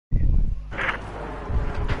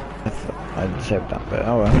I'd save that, but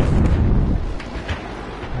oh well.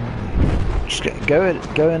 Just go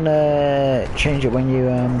and change it when you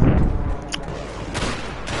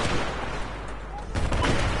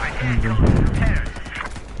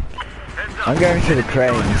I'm going through the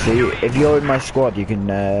crane, so if you're in my squad, you can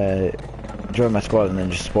join my squad and then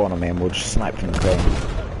just spawn on me and we'll just snipe from the crane.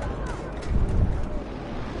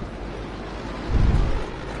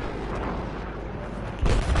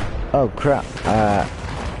 Oh crap,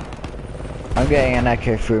 I'm getting an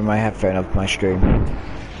echo through my headphone of my stream.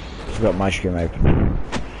 I've got my stream open.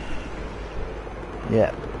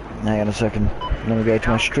 Yeah, hang on a second. Let me go to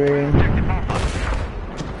my stream.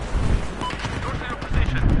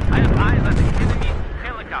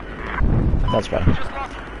 That's better.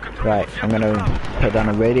 Right, I'm gonna put down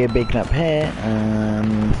a radio beacon up here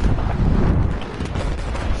and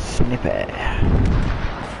snip it.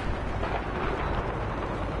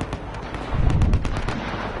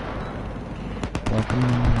 Welcome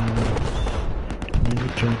to the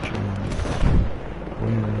churches.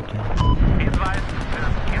 Be advised,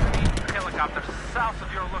 there's enemy helicopter south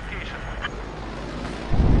of your location.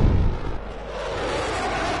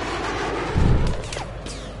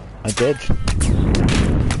 I did.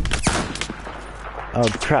 Oh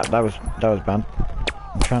crap, that was bad.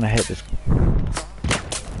 I'm trying to hit this.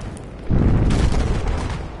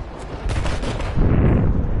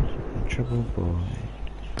 Trouble boy.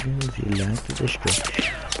 You like to destroy.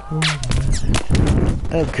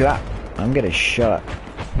 Oh crap, I'm getting shot.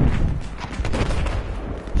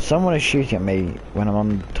 Someone is shooting at me when I'm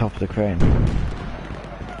on top of the crane.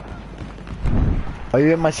 Are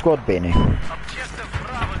you in my squad, Beanie?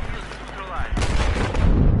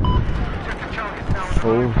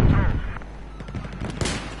 Oh.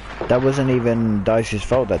 That wasn't even Dice's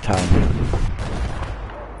fault that time.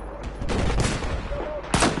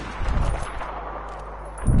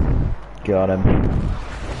 Got him.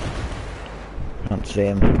 Can't see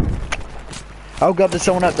him. Oh god, there's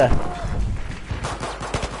someone up there.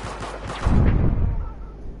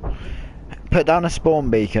 Put down a spawn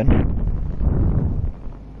beacon.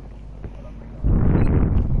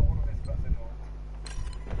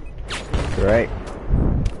 Great.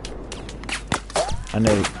 I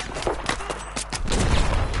nearly...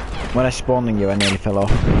 When I spawned on you, I nearly fell off.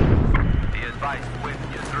 Be advised, with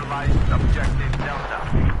neutralized objective Delta.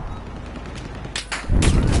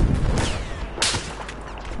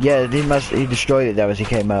 Yeah, he destroyed it there as he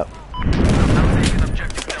came up.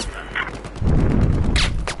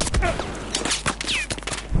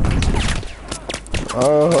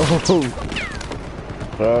 Oh,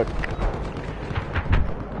 fuck.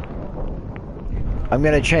 I'm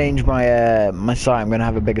gonna change my my sight. I'm gonna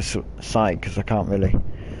have a bigger sight because I can't really.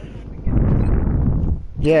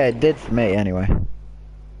 Yeah, it did for me anyway.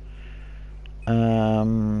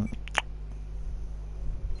 I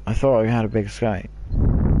thought I had a bigger sight.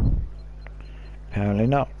 Apparently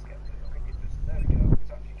not.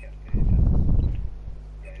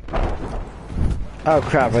 Oh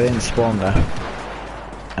crap! I didn't spawn there.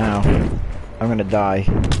 Ow! I'm gonna die.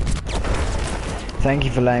 Thank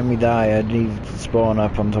you for letting me die. I needed to spawn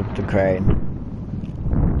up on top of the crane.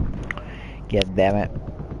 God damn it.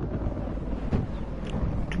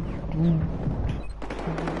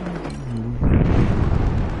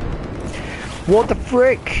 What the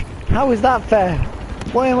frick? How is that fair?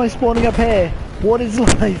 Why am I spawning up here? What is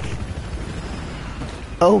life?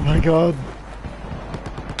 Oh my god.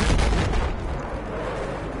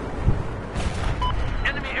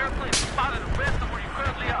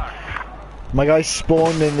 My guy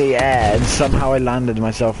spawned in the air and somehow I landed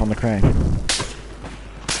myself on the crane.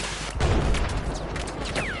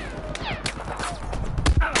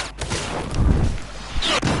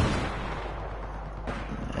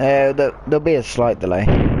 There'll be a slight delay.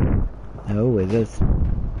 Oh, is it?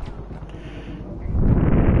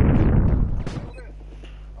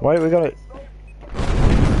 Why do we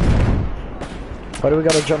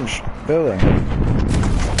gotta jump building?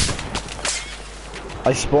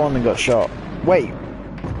 I spawned and got shot. Wait.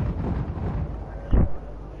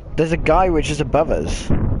 There's a guy which is above us.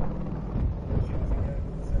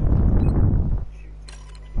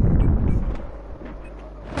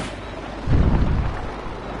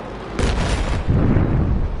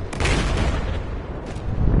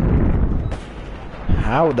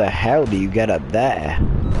 How the hell do you get up there?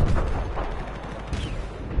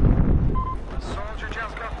 Soldier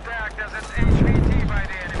just got tagged as an HVT by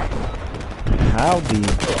the enemy. How do you...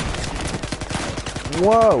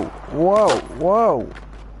 Whoa, whoa, whoa.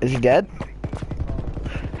 Is he dead?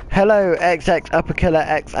 Hello, XX Upper Killer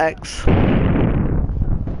XX.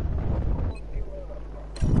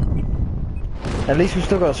 At least we've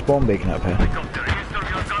still got a spawn beacon up here. Helicopter east of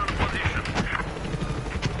your gun position.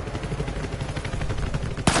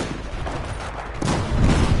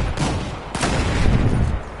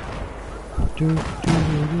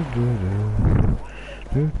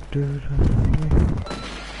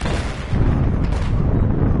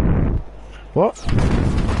 What?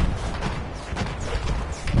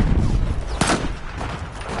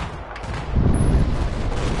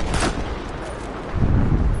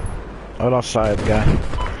 I lost sight of the guy.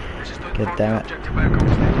 God damn it. Objective echo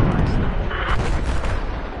stabilized.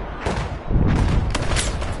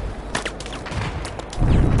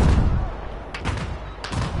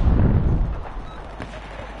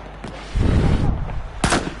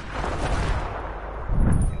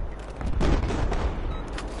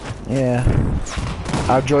 Yeah.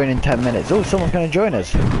 I'll join in 10 minutes. Oh, someone's gonna join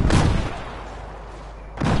us.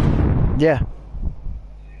 Yeah.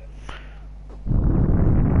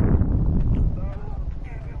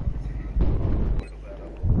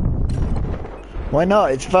 Why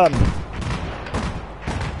not? It's fun.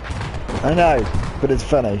 I know, but it's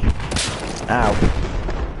funny. Ow.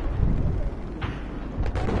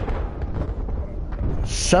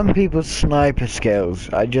 Some people's sniper skills,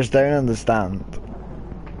 I just don't understand.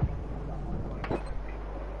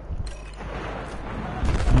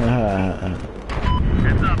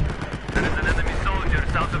 Heads up. There is an enemy soldier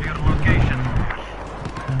south of your location.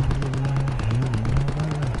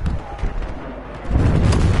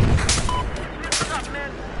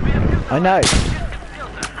 I know.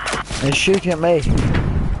 They're shooting at me.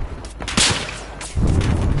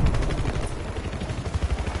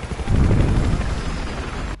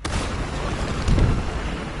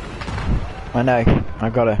 I know.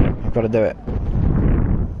 I've got to do it.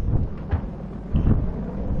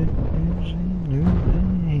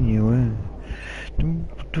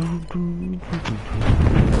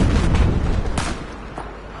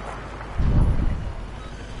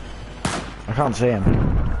 I can't see him.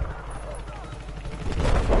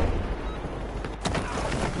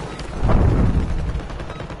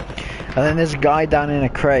 And then there's a guy down in a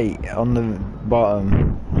crate on the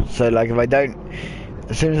bottom. So like if I don't,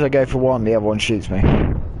 as soon as I go for one, the other one shoots me. Listen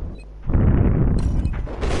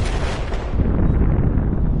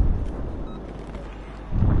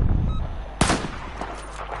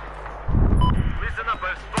up,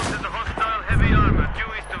 I've spotted a hostile heavy armor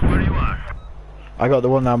due east of where you are. I got the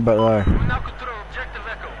one down below. We now control objective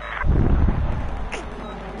echo.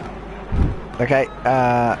 Okay,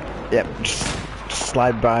 yep, just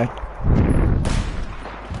slide by.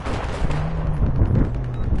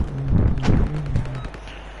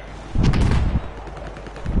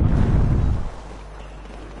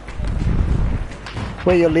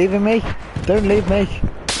 Wait, you're leaving me? Don't leave me.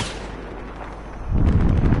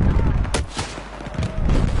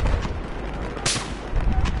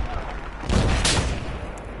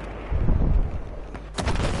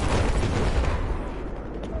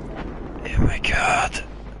 Oh my god.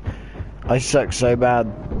 I suck so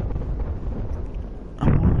bad.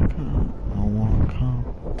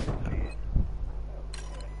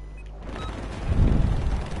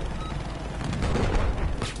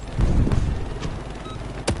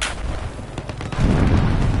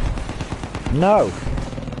 No!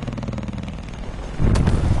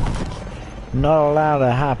 Not allowed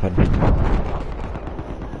to happen.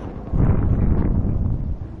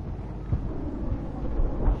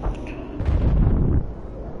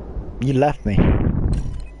 You left me.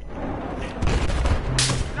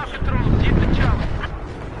 Now control, keep the challenge.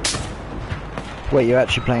 Wait, you're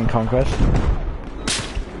actually playing Conquest?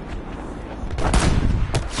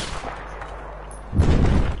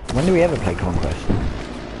 When do we ever play Conquest?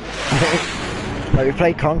 Like, we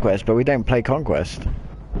play Conquest, but we don't play Conquest.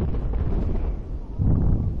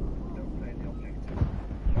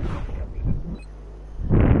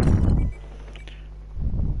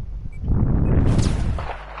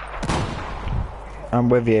 I'm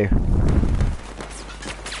with you.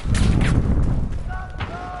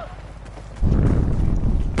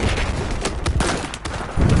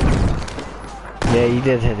 Yeah, you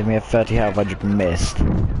did hit me at 30 health, I just missed.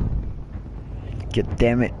 God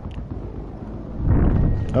damn it.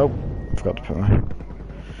 Oh, forgot to put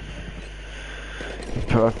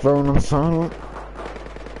my phone on silent.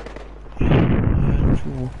 I have to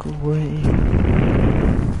walk away.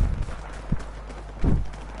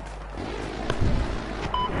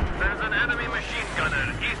 There's an enemy machine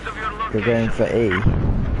gunner east of your location. You're going for E.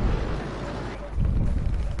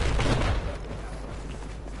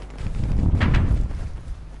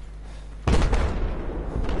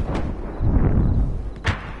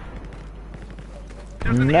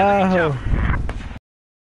 No!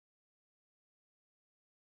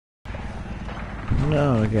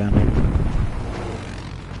 No, again.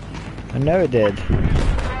 I know it did.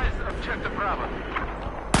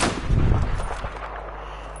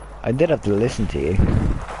 I did have to listen to you.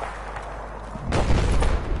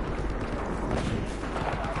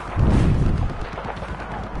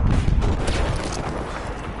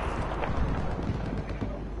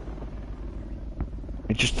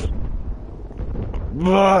 It just...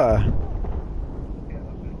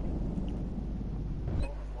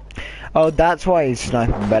 Oh, that's why he's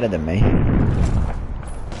sniping better than me.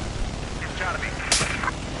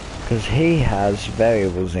 Because he has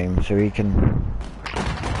variable zoom, so he can...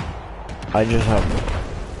 I just have...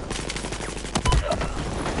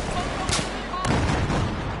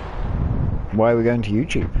 Why are we going to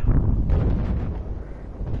YouTube?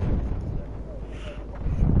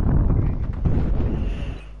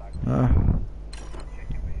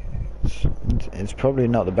 It's probably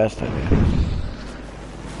not the best idea.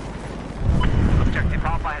 Objective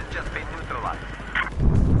Alpha has just been neutralized.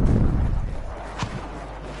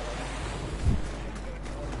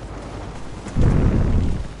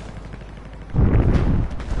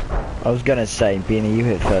 I was gonna say, Beanie, you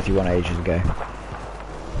hit 31 ages ago.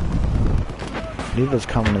 Leave us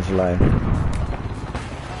commoners alone.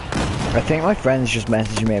 I think my friend's just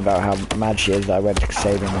messaging me about how mad she is that I went to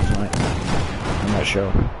Kasabian last night. I'm not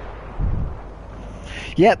sure.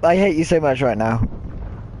 Yep, I hate you so much right now.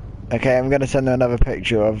 Okay, I'm gonna send her another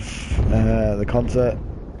picture of the concert.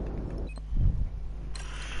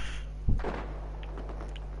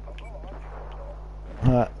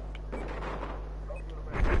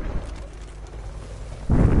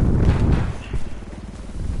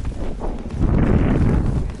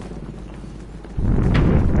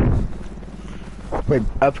 Wait,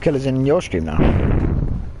 Upkiller's in your stream now?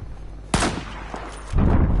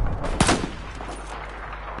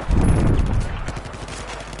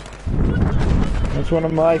 That's one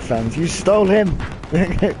of my fans. You stole him!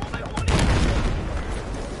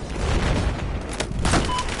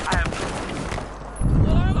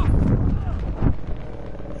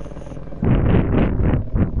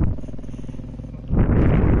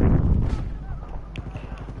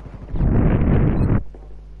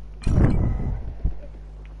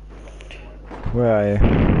 Where are you?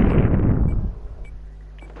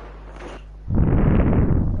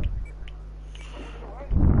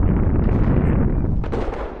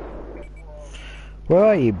 Where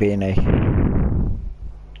are you, Beanie?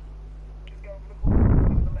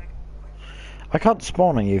 I can't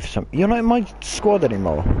spawn on you for some... You're not in my squad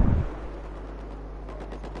anymore.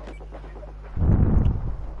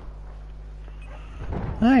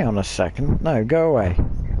 Hang on a second. No, go away.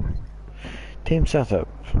 Team setup.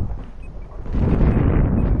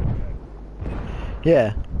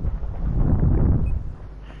 Yeah.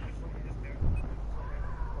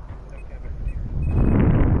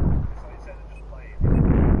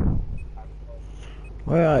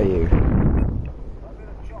 Where are you?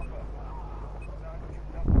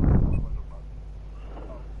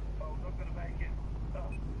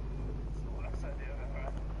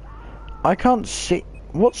 I can't see.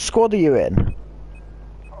 What squad are you in?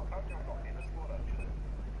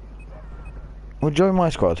 Well, join my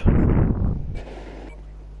squad.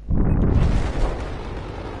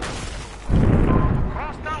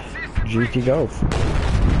 GT Golf.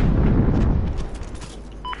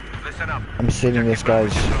 Listen up. I'm stealing this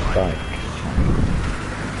guy's bike.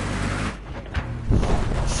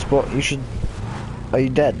 Spot, you should... Are you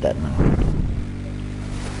dead then?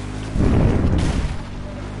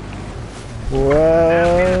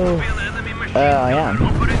 Whoa! I am.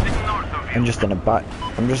 I'm just on a bike.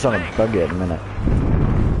 I'm just on a buggy at the minute.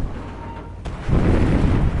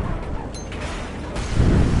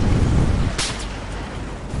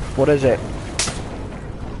 What is it?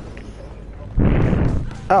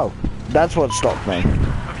 Oh, that's what stopped me.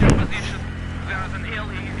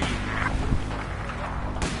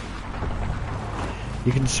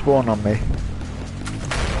 You can spawn on me.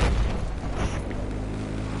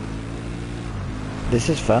 This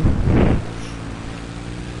is fun.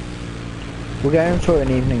 We're going for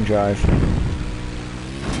an evening drive.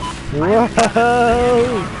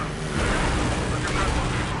 Whoa!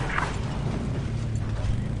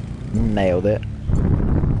 Nailed it.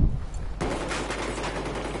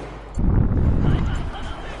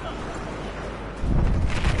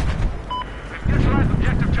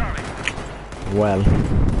 Well.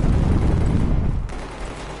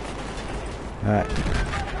 Alright.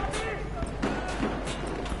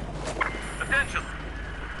 Attention.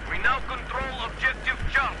 We now control objective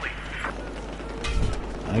Charlie.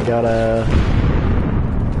 I gotta...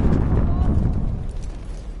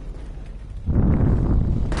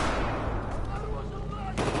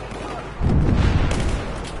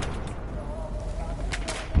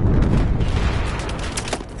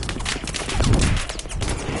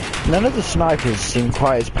 None of the snipers seem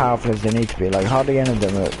quite as powerful as they need to be. Like, hardly any of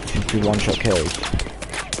them seem to be one-shot kills.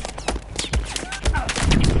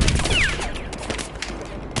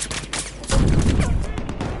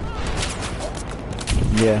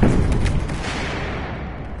 Yeah.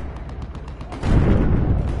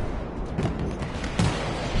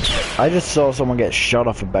 I just saw someone get shot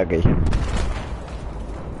off a buggy.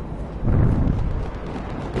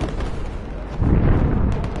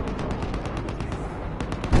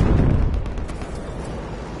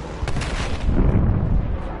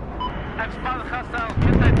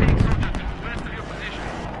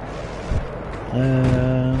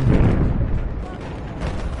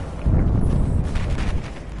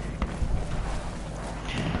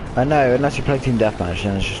 I know, unless you play team deathmatch,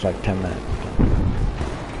 then it's just like 10 minutes.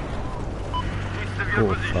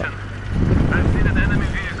 Oh, fuck. I've seen an enemy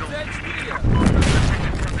vehicle.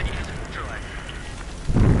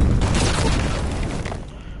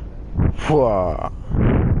 Whoa.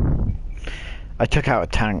 I took out a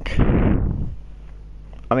tank.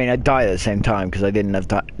 I mean, I died at the same time because I didn't have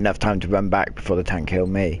enough time to run back before the tank killed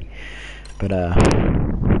me. But,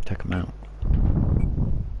 took him out.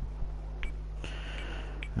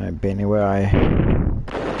 Might be anywhere I...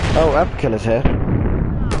 Oh, up killer's here.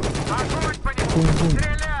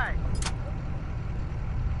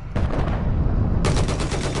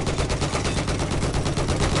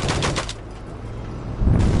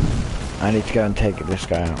 I need to go and take this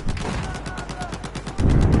guy out.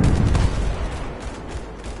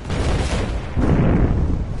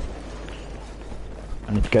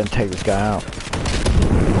 I need to go and take this guy out.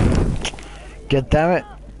 God damn it.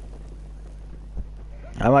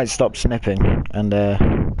 I might stop snipping and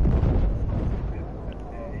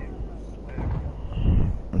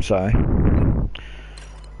I'm sorry.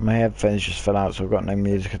 My headphones just fell out, so I've got no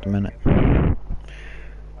music at the minute.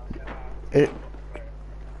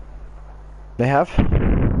 They have?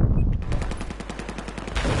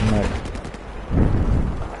 No.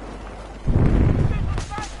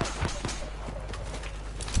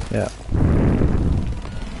 Yeah.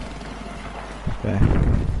 Okay.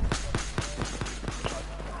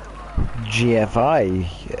 GFI.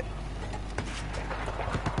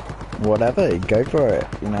 Whatever, go for it,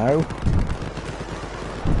 you know?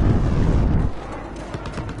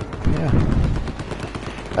 Yeah.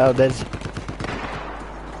 Oh, there's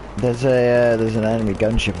an enemy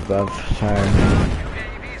gunship above, so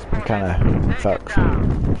I'm kinda fucked,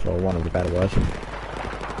 for one of the better words.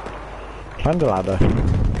 Climb the ladder.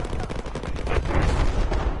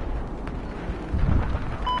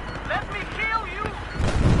 Let me kill you.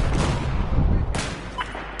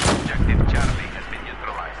 Objective Charlie has been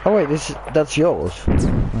neutralized. Oh wait, that's yours. Oh.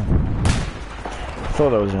 I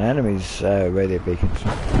thought that was an enemy's radio beacon. So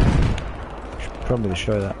should probably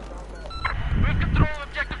destroy that. We have control of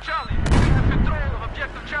Objective Charlie. We have control of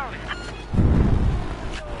Objective Charlie.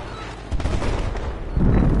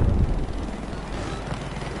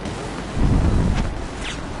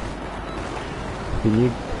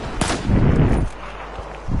 You...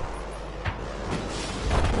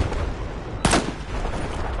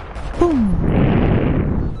 Boom.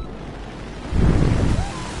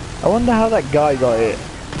 I wonder how that guy got it.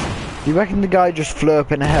 Do you reckon the guy just flew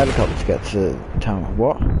up in a helicopter to get to the tower?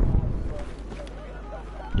 What?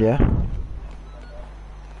 Yeah?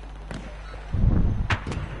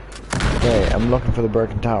 Okay, I'm looking for the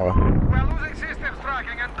broken tower. We're losing systems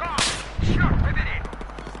tracking and comm. Sure, we did it.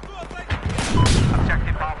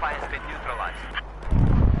 Objective Alpha has been neutralized.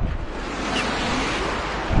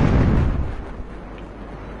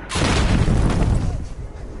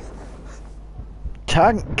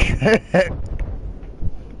 Tank!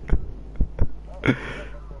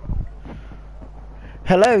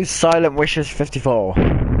 Hello, Silent Wishes 54.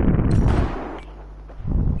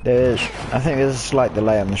 I think there's a slight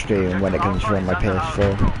delay on the stream when it comes from my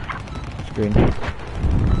PS4 screen.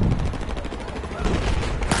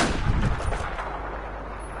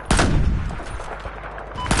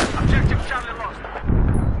 Objective Charlie lost.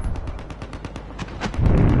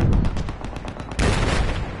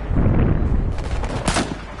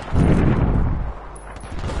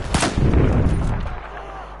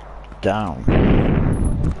 Down.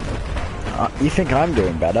 You think I'm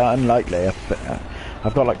doing better? Unlikely.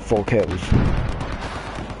 I've got like 4 kills.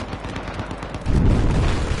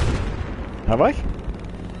 Have I?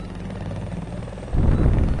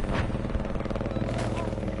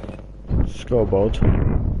 Scoreboard.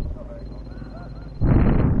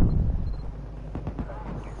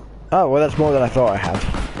 Oh, well that's more than I thought I had.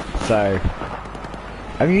 So,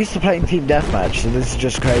 I'm used to playing team deathmatch, so this is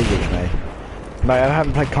just crazy to me. Like, I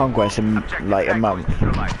haven't played Conquest in like a month. Be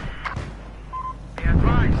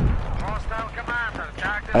advised.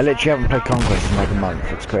 I literally haven't played Conquest in like a month.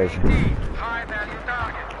 It's crazy. High value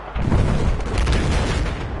target.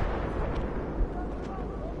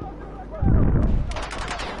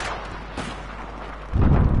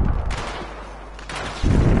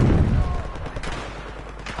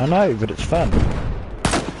 I know, but it's fun.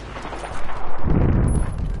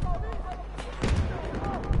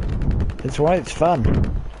 It's why it's fun.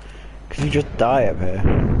 Because you just die up here.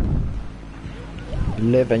 You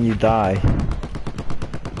live and you die. Be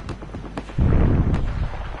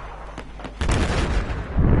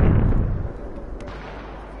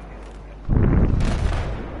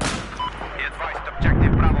advised,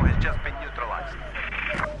 objective Bravo has just been neutralized.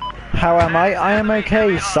 How am I? I am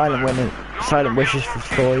okay. Silent Witness. Silent Wishes for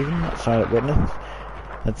 4 even. Not Silent Witness.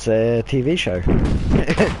 That's a TV show.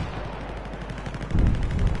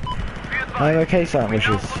 I'm okay, Silent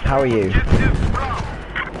Wishes. How are you?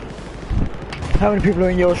 How many people are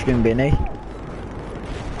in your stream, Beanie?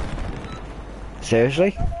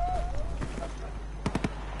 Seriously?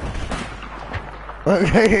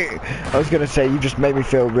 Okay. I was gonna say, you just made me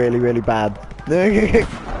feel really, really bad.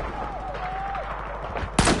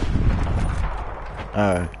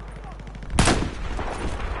 Oh.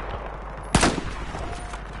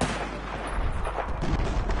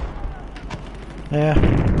 Yeah.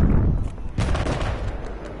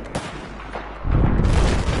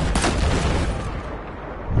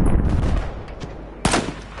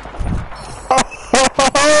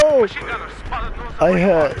 Oh! I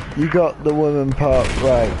heard you got the woman part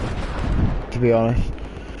right, to be honest.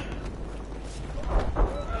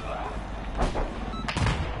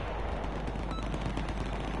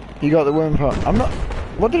 You got the woman part. I'm not.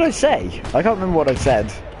 What did I say? I can't remember what I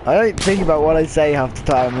said. I don't think about what I say half the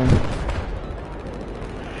time.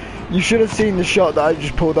 You should have seen the shot that I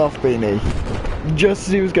just pulled off, Beanie. Just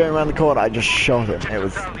as he was going around the corner, I just shot him. It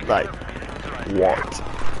was like, what?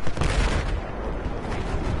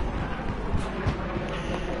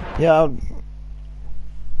 Yeah.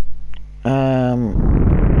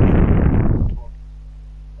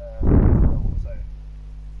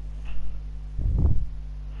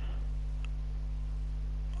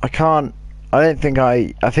 I can't. I don't think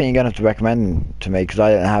I think you're gonna have to recommend him to me because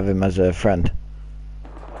I don't have him as a friend.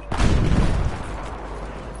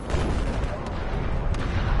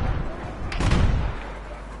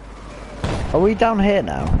 Are we down here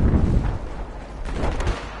now?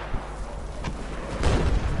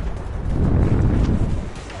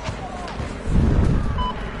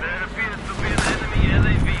 There appears to be an enemy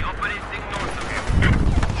LAV operating north of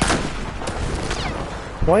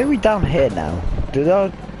you. Why are we down here now? Did I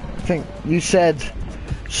think you said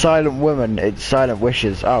Silent Woman? It's Silent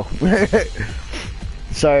Wishes. Oh,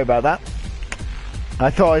 sorry about that. I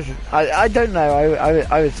thought I don't know.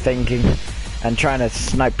 I was thinking and trying to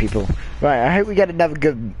snipe people. Right. I hope we get another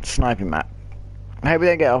good sniping map. I hope we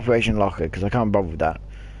don't get Operation Locker because I can't bother with that.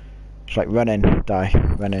 It's like run in, die,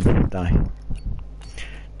 run in, die.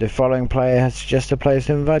 The following player has suggested players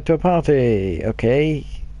to invite to a party. Okay.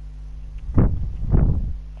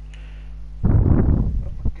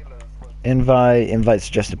 Invite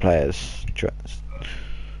suggested players.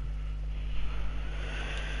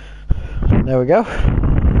 There we go.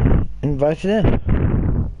 Invited in.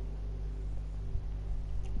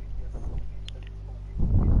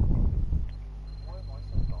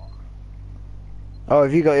 Oh,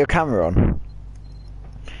 have you got your camera on?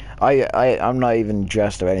 I'm not even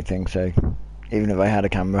dressed or anything, so even if I had a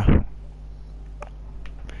camera.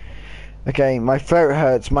 Okay, my throat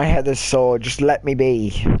hurts, my head is sore, just let me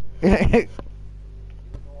be.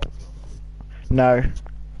 No.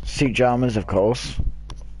 Suit jammers, of course.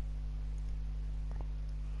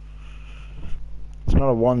 It's not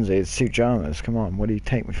a onesie, it's suit jammers. Come on, what do you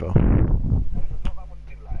take me for?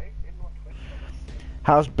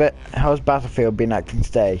 How's Battlefield been acting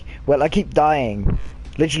today? Well, I keep dying.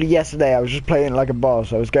 Literally yesterday I was just playing like a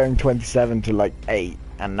boss. I was going 27 to like 8,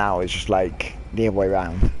 and now it's just like the other way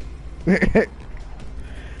around.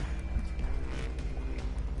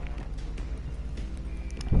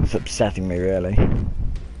 It's upsetting me, really.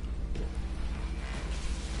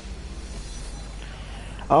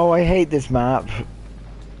 Oh, I hate this map.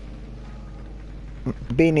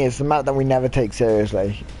 Beanie, it's the map that we never take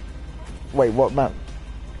seriously. Wait, what map?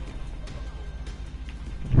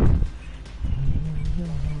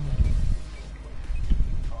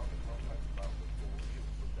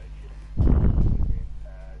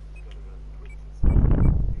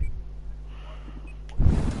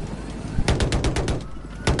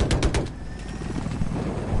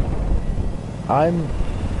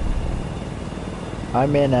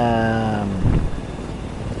 I'm in a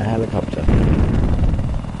helicopter.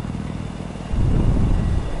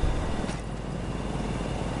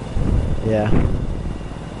 Yeah.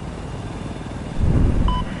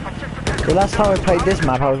 The last time I played this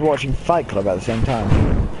map, I was watching Fight Club at the same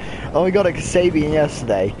time. Oh, we got a FlickYOBean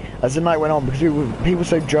yesterday, as the night went on, because people were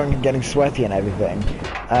so drunk and getting sweaty and everything.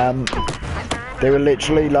 They were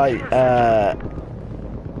literally like,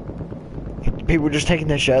 people were just taking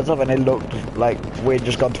their shirts off, and it looked like we'd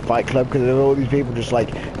just gone to Fight Club, because there were all these people just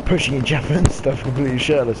like pushing each other and stuff, completely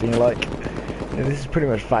shirtless, and you're like, yeah, this is pretty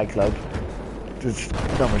much Fight Club. It's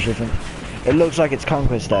not much different. It looks like it's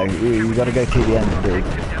Conquest though. You gotta go to the end, dude.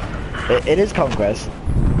 It is Conquest,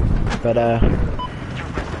 but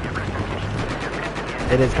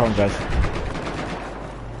it is Conquest.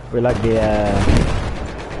 We like the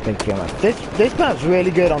big map. This map's really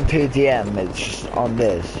good on 2DM. It's just on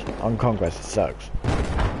Conquest it sucks.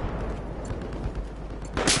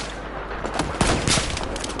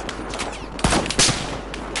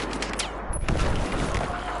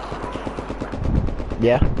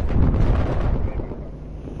 Yeah.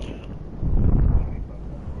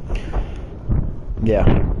 Yeah.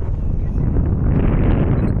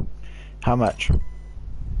 How much?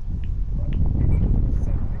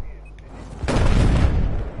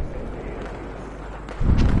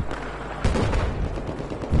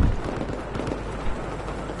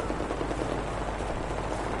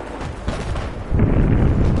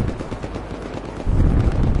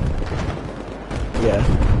 Yeah.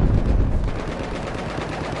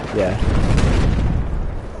 Yeah.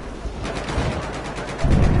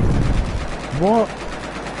 What?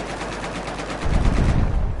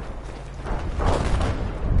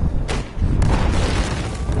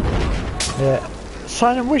 Yeah.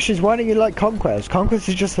 Silent Wishes, why don't you like Conquest? Conquest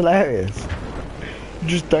is just hilarious. You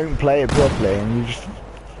just don't play it properly, and you just...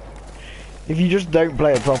 If you just don't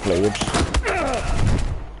play it properly, you're just...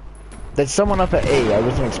 There's someone up at E, I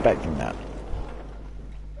wasn't expecting that.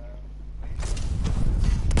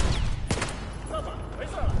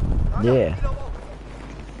 Yeah.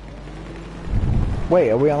 Wait,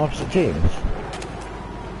 are we on opposite teams?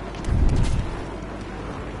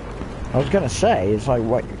 I was gonna say, it's like,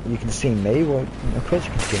 what, you can see me? Well, of course you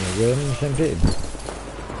can see me, we're on the same team.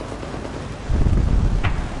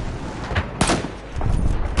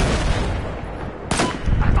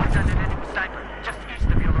 I've marked an enemy sniper just east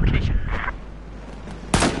of your location.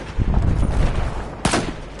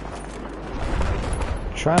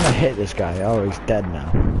 Trying to hit this guy, oh, he's dead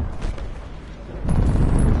now.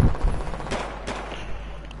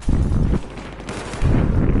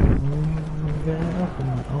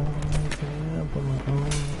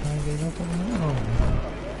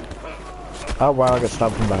 Oh wow, I got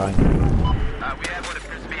stabbed from behind. We have what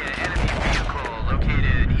appears to be an enemy vehicle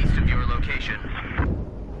located east of your location.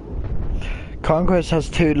 Conquest has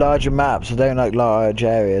two larger maps, I don't like large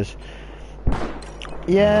areas.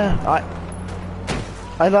 Yeah,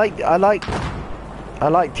 I like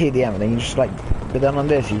TDM, and then you just like, but then on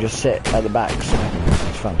this you just sit at the back, so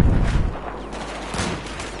it's fun.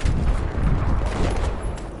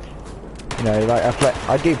 You know, like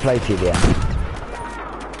I do play TDM.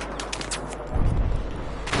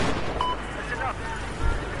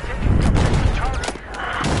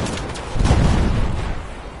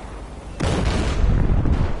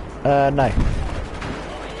 No.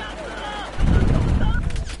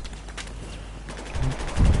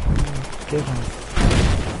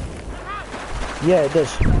 Yeah, it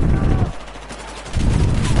does.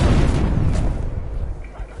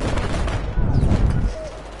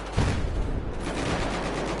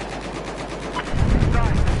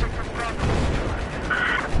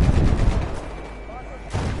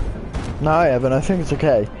 No, I haven't. I think it's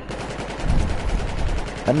okay.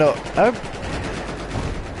 I'm not.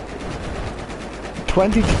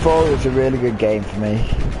 20-4 is a really good game for me.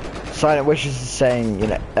 Silent Wishes is saying, you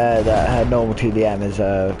know, that her normal TDM is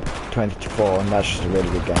 20-4, and that's just a really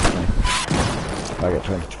good game for me. I get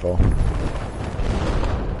 20-4.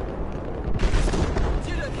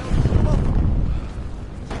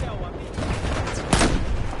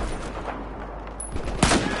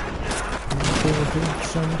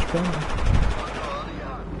 So much better.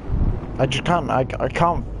 I just can't. I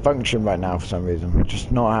can't function right now for some reason. It's just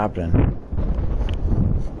not happening.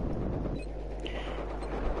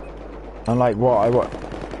 I'm like, what?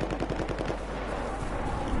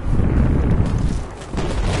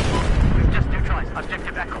 We've just neutralized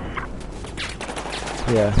objective Echo.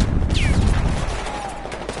 Yeah.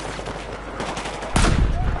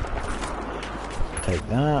 Take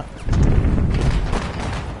that.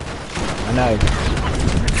 I know.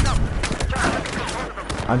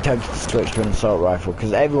 I'm tempted to switch to an assault rifle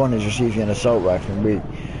because everyone is just using an assault rifle, and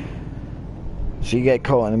so you get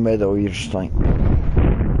caught in the middle. You're just like,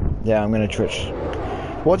 yeah, I'm gonna switch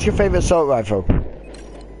What's your favourite assault rifle?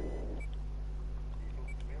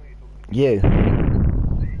 You.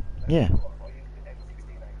 Yeah.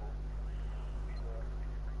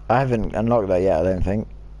 I haven't unlocked that yet, I don't think.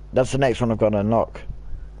 That's the next one I've got to unlock.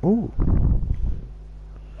 Ooh.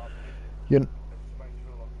 You're...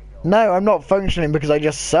 No, I'm not functioning because I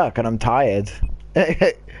just suck and I'm tired.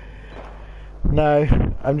 No,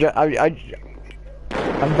 I'm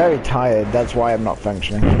very tired, that's why I'm not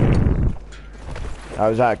functioning. I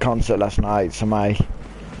was at a concert last night, so my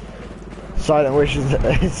silent wish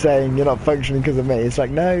is saying you're not functioning because of me. It's like,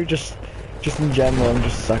 no, just in general, I'm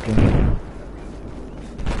just sucking.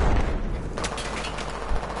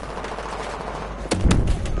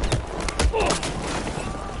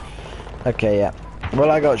 Okay, yeah. Well,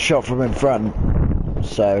 I got shot from in front,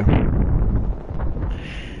 so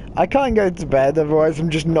I can't go to bed, otherwise I'm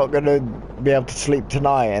just not going to be able to sleep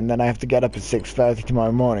tonight, and then I have to get up at 6:30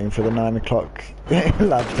 tomorrow morning for the 9 o'clock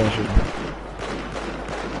lab session.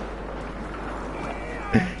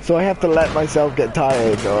 So I have to let myself get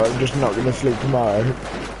tired, or I'm just not going to sleep tomorrow.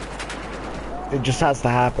 It just has to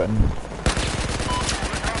happen.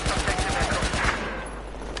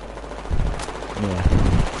 Yeah.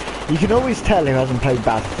 You can always tell who hasn't played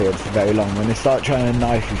Battlefield for very long when they start trying to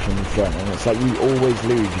knife you from the front, and it's like you always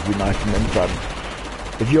lose if you knife them in front.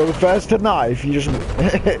 If you're the first to knife, you just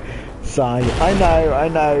sigh. I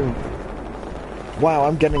know. Wow,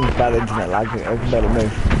 I'm getting bad internet lag. I can barely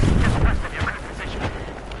move.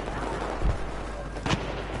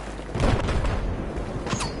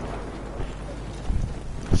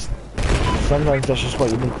 Sometimes that's just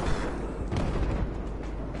what you need.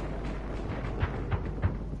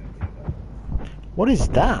 What is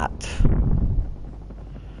that?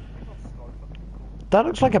 That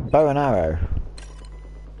looks like a bow and arrow.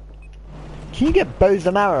 Can you get bows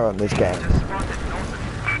and arrow on this game?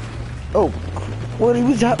 Oh, well he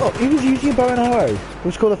was using a bow and arrow. It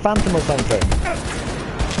was called a phantom or something.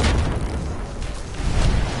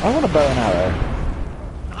 I want a bow and arrow.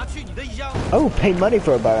 Oh, pay money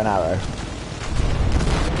for a bow and arrow.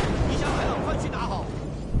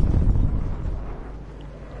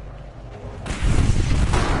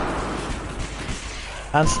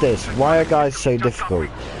 Answer this, why are guys so difficult?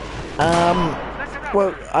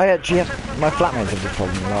 Well, I actually have, my flatmates have this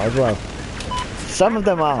problem a lot as well. Some of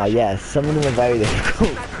them are, yes, some of them are very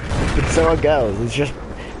difficult. But so are girls,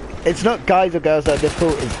 it's not guys or girls that are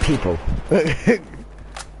difficult, it's people.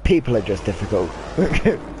 People are just difficult.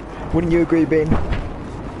 Wouldn't you agree, Bean?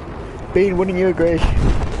 Bean, wouldn't you agree?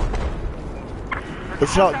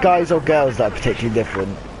 It's not guys or girls that are particularly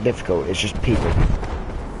difficult, it's just people.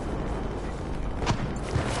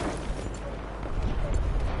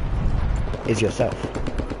 Is yourself.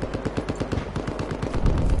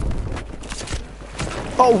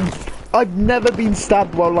 Oh, I've never been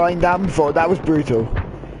stabbed while lying down before. That was brutal.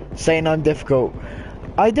 Saying I'm difficult.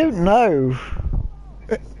 I don't know.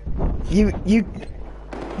 You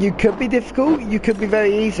could be difficult. You could be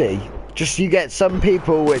very easy. Just you get some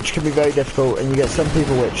people which can be very difficult, and you get some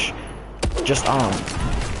people which just aren't.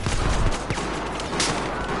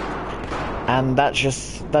 And that's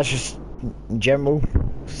just general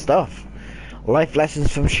stuff. Life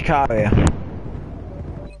lessons from Shikaria.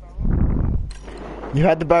 You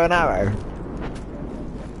had the bow and arrow?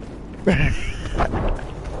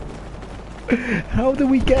 How do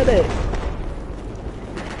we get it?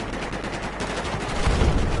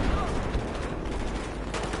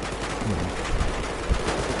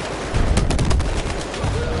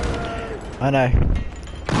 I know.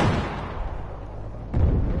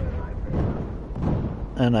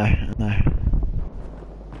 I know.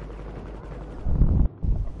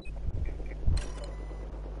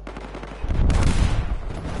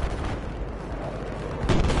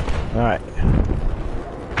 Alright.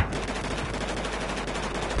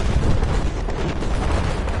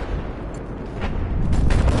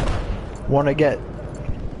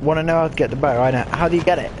 Wanna know how to get the bow? I know. How do you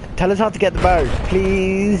get it? Tell us how to get the bow.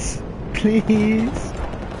 Please. Please.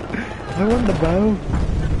 I want the bow.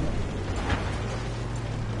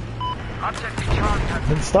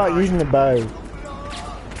 Then start using the bow.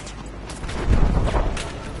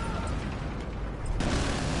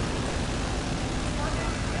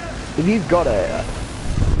 If you've got it...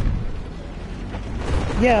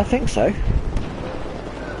 Yeah, I think so.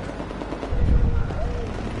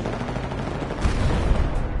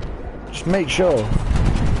 Just make sure.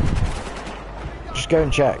 Just go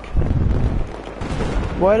and check.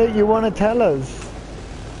 Why don't you want to tell us?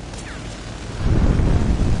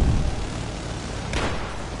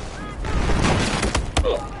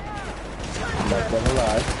 Not gonna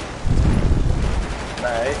lie.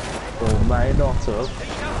 Right. or may not have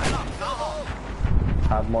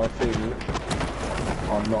had my thing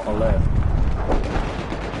on not allowed.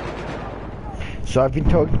 So I've been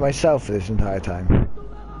talking to myself for this entire time.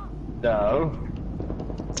 No.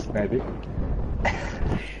 Maybe.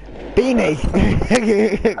 Beanie!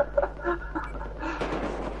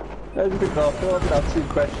 As you can tell, I've been asking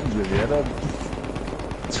questions with you. I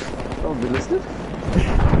don't be listening.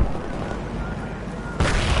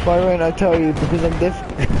 Why won't I tell you? Because I'm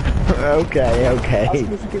different. Okay. Ask me if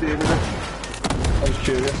you could hear it. I was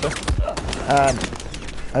curious.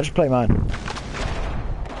 I just play mine.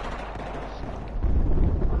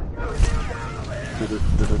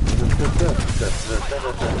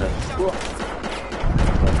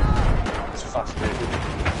 It's fascinating.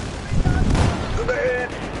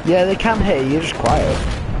 Yeah, they can hear you, just quiet.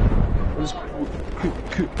 Just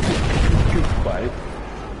quiet.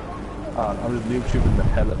 I'm just YouTubing the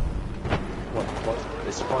hell of... What?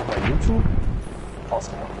 It's on my YouTube?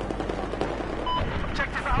 Possible.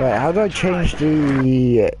 Right, how do I change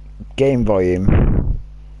the game volume?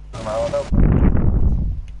 I don't know.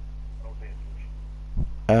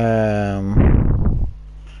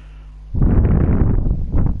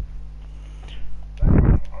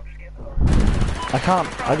 I can't,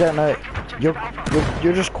 I don't know.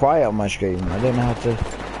 You're just quiet on my screen. I don't know how to...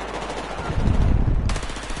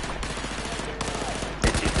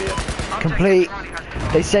 Complete...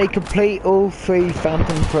 They say complete all 3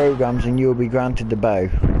 Phantom programs and you'll be granted the bow.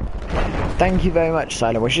 Thank you very much,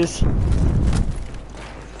 Silent Wishes.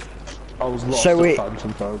 I was lost So at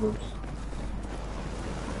Phantom programs.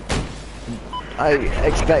 I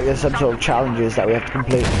expect there's some sort of challenges that we have to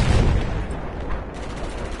complete.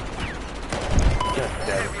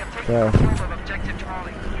 So,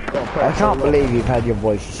 I can't believe you've had your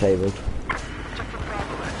voice disabled.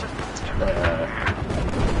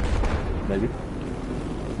 Maybe.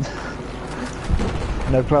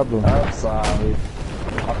 No problem. I'm sorry.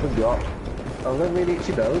 I forgot. I don't really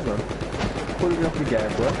itchy nose, man. Putting up the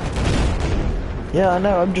gameplay. Yeah, I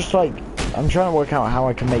know, I'm just like... I'm trying to work out how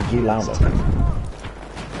I can make you louder.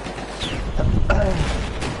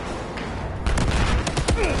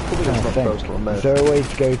 Is there a way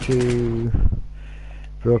to go to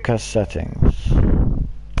broadcast settings?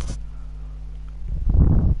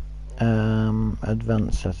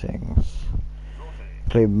 Advanced settings.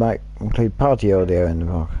 Include party audio in the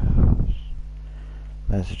broadcast.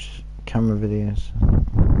 Messages, camera videos.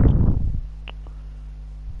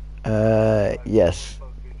 Yes.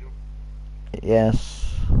 Yes.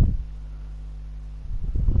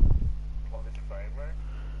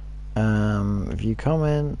 View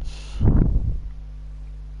comments.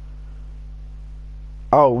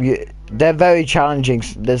 Oh, they're very challenging.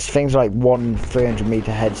 There's things like 1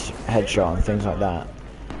 300-meter headshot and things like that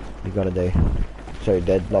you gotta do. So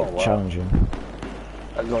they're like challenging.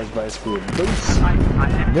 That guy's basically a boost.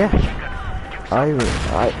 Yeah.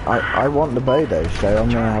 I want the bow though, so I'm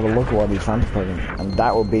gonna have a look at what these Phantom programs, and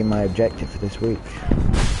that will be my objective for this week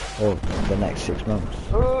or the next 6 months.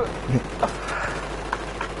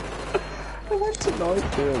 I went to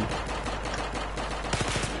knife him.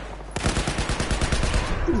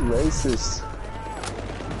 He's racist.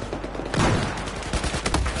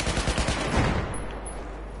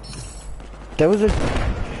 There was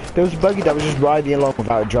a buggy that was just riding along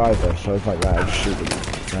without a driver, so I was like, right, I'll just shoot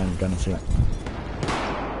it. I'm gonna see it.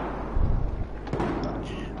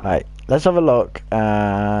 Right, let's have a look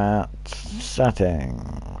at settings.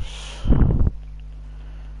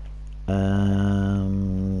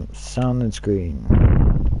 Sound and screen.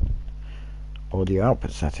 Audio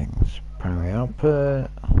output settings. Primary output.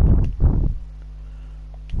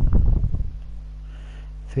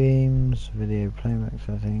 Themes, video playback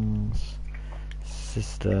settings.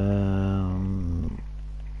 System.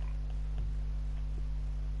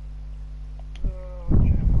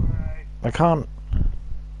 I can't.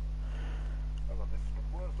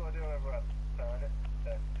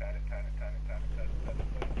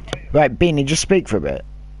 Right, Beanie, just speak for a bit.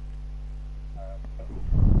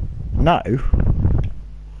 No.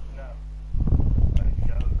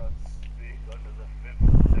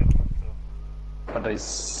 Are they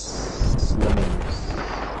Slimmings?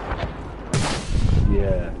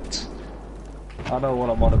 Yeah. I know what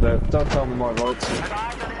I'm on about. Don't tell me my votes.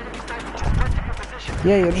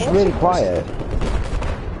 Yeah, you're just really quiet.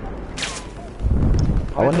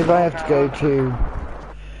 I wonder if I have to go to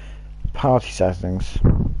party settings.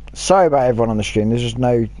 Sorry about everyone on the stream, there's just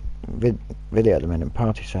no video at the minute.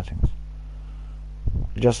 Party settings.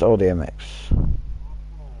 Just audio mix.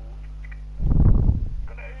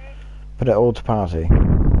 Put it all to party.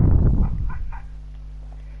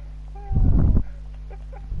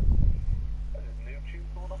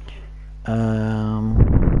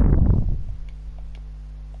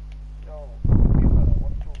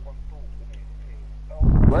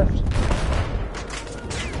 Left.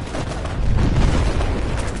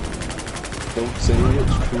 Don't say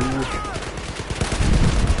it's true.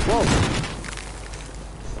 Whoa!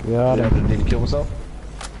 Yeah. I didn't need to kill myself.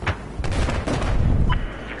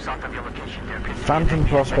 Phantom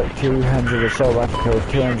Prospect 200 assault rifle kills,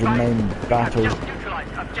 200 main battle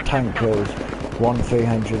tank kills,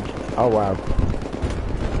 300. Oh wow.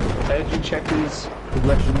 Did you check these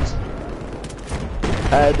progressions?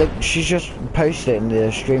 She's just posted it in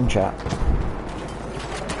the stream chat.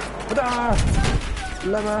 Ta-da!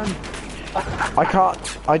 Lemon!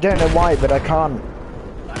 I don't know why, but I can't.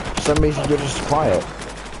 For some reason you're just quiet.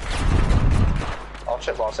 I'll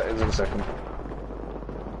check my settings in a second.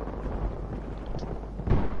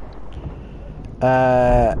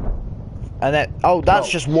 And then, that's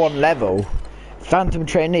just one level. Phantom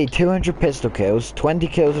Trainee, 200 pistol kills, 20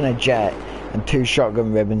 kills in a jet, and 2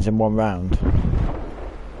 shotgun ribbons in 1 round.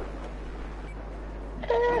 I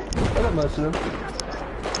got most of them.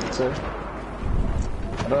 So,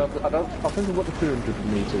 I think I've got the 200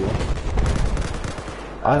 meter one.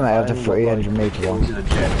 I might have the 300 meter one. In a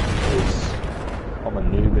jet. I'm a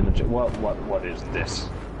noob in a jet. What is this?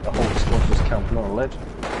 The whole squad's just camping on a ledge.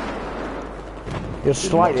 You're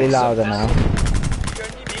slightly louder now.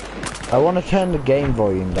 I want to turn the game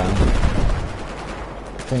volume down. I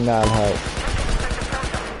think that'll help.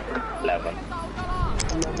 Lemon.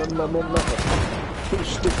 Put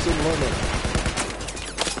sticks in lemon.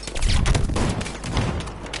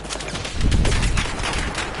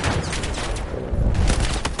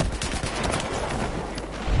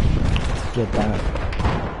 Get down.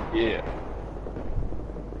 Yeah.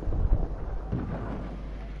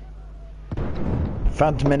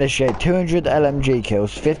 Phantom Initiate, 200 LMG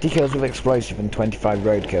kills, 50 kills with explosive and 25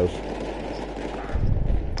 road kills.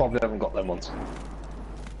 Probably haven't got them ones.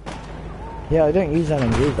 Yeah, I don't use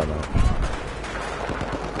LMGs that much.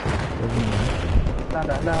 Na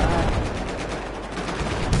na na.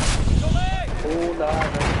 Oh na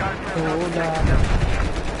na. Oh na na.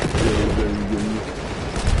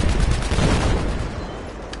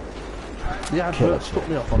 The adverts put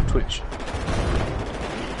me off on Twitch.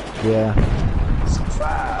 Yeah. Some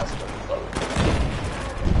fries.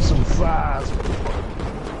 Some fries.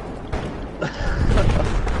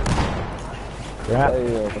 Crap.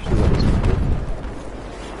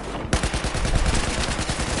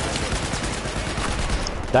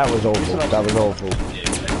 That was awful. That was awful.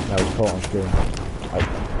 That was caught on screen.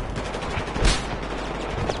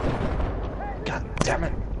 God damn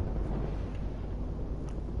it.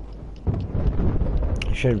 I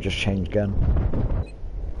should have just changed gun.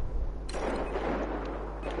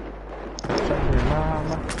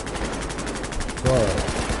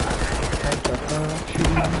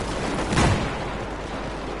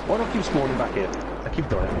 Why do I keep spawning back here? I keep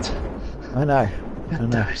doing it. I know. I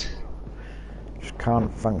know. Just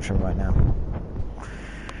can't function right now.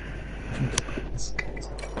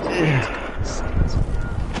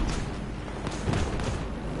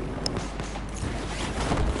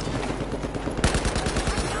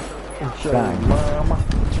 Bang. Mama.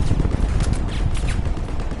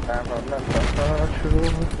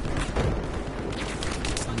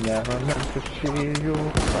 Never meant to see you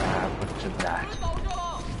cry tonight.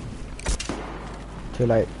 Too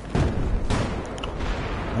late.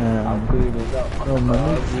 I'm cleaning up. Oh, my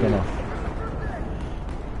meat's gone off.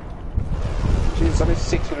 Jeez, only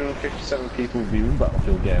 657 people viewing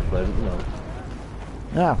Battlefield gameplay, isn't there?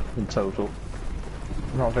 No. In total.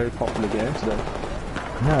 Not a very popular game today.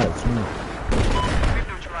 No, it's not.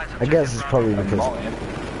 I guess it's probably because...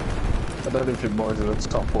 I don't know if it mine's in the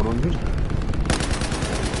top 100.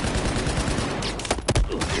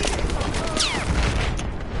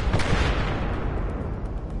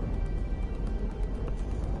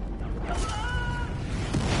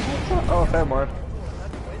 Oh, fair mind.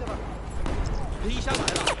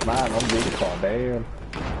 Man, I'm really far down.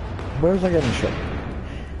 Where was I getting shot?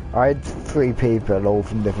 I had 3 people, all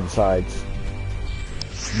from different sides.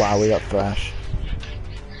 Wow, we got thrashed.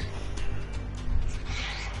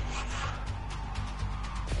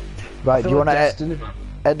 Right, do you want to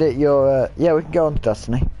edit your... yeah, we can go on to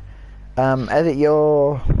Destiny. Edit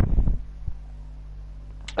your...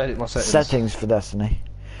 Edit my settings for Destiny.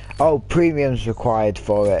 Oh, premium's required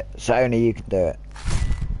for it, so only you can do it.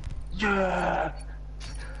 Yeah.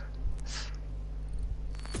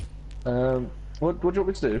 What do you want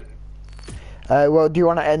me to do? Well, do you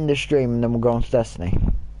want to end the stream and then we'll go on to Destiny?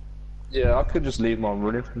 Yeah, I could just leave mine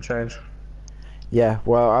running and change. Yeah,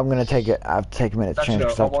 well, I'm gonna take it. I'll take a minute to change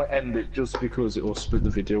Actually, because I might end it just because it will split the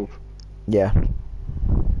video. yeah.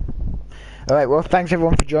 All right. Well, thanks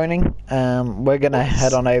everyone for joining. We're gonna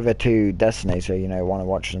head on over to Destiny, so want to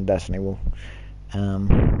watch some Destiny, we'll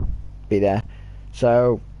be there.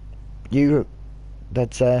 So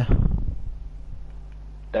that's Damn.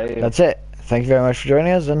 it. Thank you very much for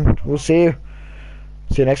joining us, and we'll see you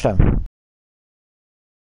next time.